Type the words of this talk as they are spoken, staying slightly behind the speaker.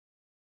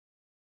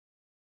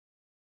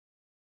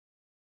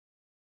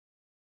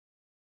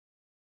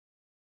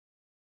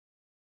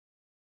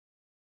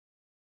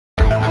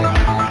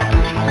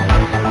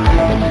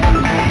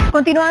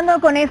Continuando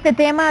con este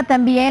tema,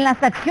 también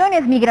las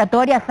acciones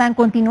migratorias han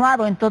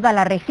continuado en toda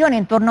la región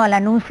en torno al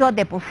anuncio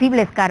de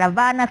posibles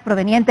caravanas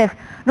provenientes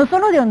no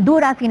solo de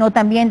Honduras, sino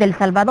también de El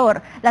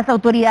Salvador. Las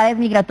autoridades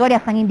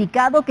migratorias han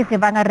indicado que se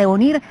van a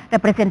reunir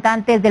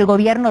representantes del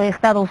gobierno de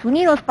Estados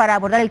Unidos para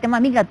abordar el tema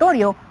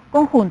migratorio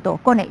conjunto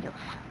con ellos.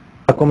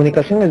 La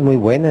comunicación es muy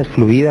buena, es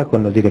fluida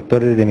con los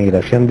directores de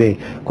migración de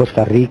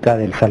Costa Rica,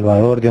 de El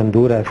Salvador, de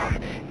Honduras,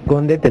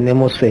 donde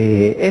tenemos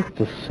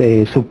estos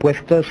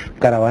supuestos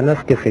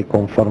caravanas que se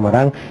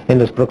conformarán en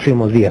los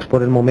próximos días.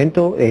 Por el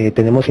momento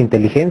tenemos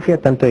inteligencia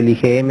tanto del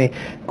IGM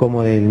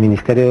como del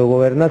Ministerio de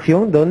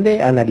Gobernación,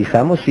 donde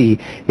analizamos, y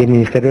el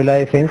Ministerio de la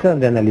Defensa,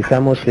 donde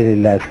analizamos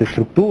las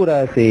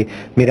estructuras,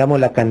 miramos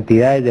la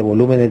cantidad de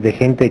volúmenes de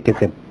gente que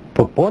se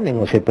proponen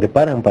o se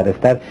preparan para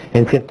estar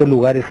en ciertos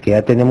lugares que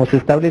ya tenemos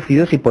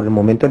establecidos, y por el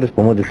momento les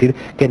podemos decir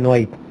que no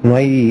hay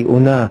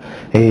una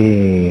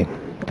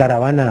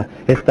caravana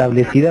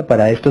establecida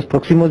para estos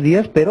próximos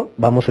días, pero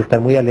vamos a estar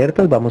muy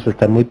alertas, vamos a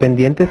estar muy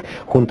pendientes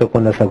junto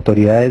con las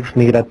autoridades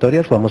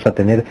migratorias. Vamos a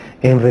tener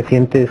en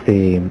recientes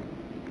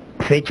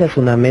fechas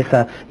una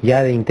mesa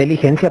ya de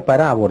inteligencia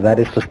para abordar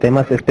estos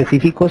temas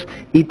específicos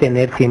y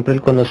tener siempre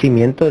el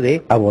conocimiento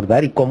de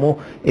abordar y cómo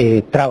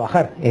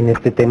trabajar en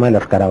este tema de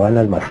las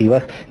caravanas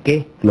masivas,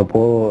 que, lo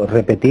puedo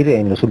repetir,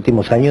 en los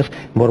últimos años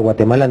por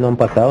Guatemala no han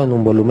pasado en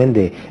un volumen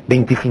de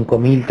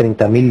 25,000,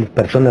 30,000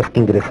 personas que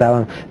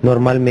ingresaban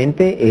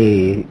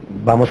normalmente.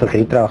 Vamos a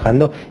seguir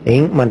trabajando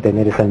en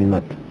mantener esa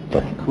misma.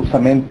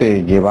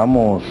 Justamente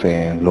llevamos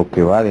en lo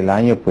que va del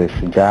año pues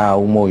ya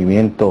un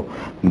movimiento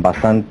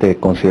bastante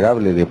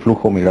considerable de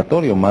flujo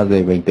migratorio, más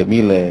de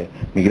 20,000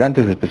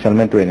 migrantes,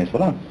 especialmente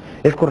venezolanos.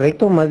 Es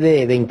correcto, más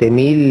de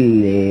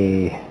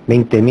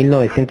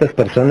 20,900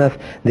 personas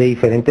de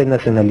diferentes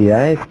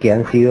nacionalidades que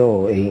han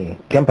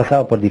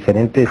pasado por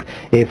diferentes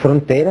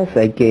fronteras.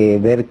 Hay que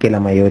ver que la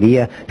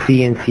mayoría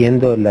siguen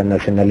siendo la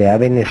nacionalidad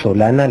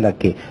venezolana, la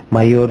que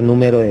mayor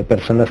número de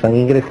personas han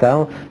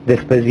ingresado.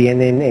 Después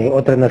vienen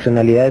otras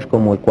nacionalidades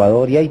como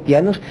Ecuador y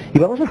haitianos, y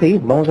vamos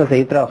a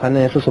seguir trabajando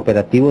en esos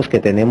operativos que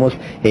tenemos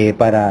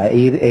para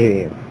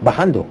ir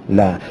bajando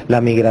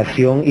la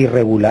migración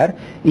irregular.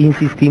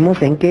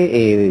 Insistimos en que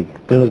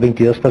con los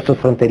 22 puestos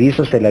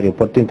fronterizos del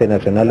Aeropuerto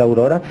Internacional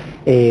Aurora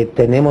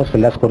tenemos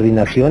las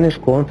coordinaciones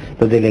con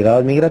los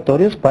delegados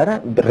migratorios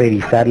para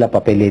revisar la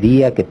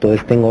papelería, que todo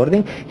esté en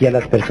orden, y a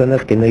las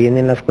personas que no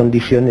llenen las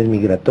condiciones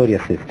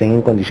migratorias, estén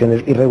en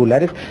condiciones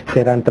irregulares,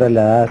 serán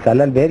trasladadas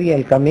al albergue,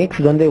 al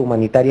CAMEX, donde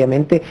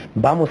humanitariamente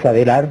vamos a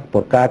velar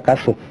por cada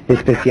caso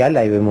especial.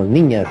 Ahí vemos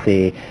niñas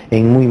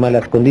en muy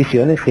malas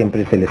condiciones,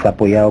 siempre se les ha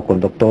apoyado con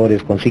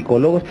doctores, con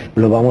psicólogos.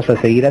 Lo vamos a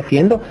seguir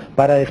haciendo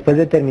para después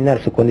determinar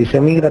su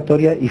condición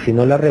migratoria, y si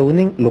no la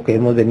reúnen, lo que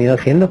hemos venido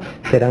haciendo,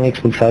 serán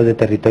expulsados de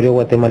territorio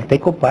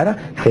guatemalteco para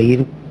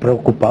seguir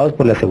preocupados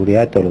por la seguridad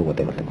de todos los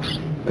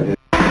guatemaltecos.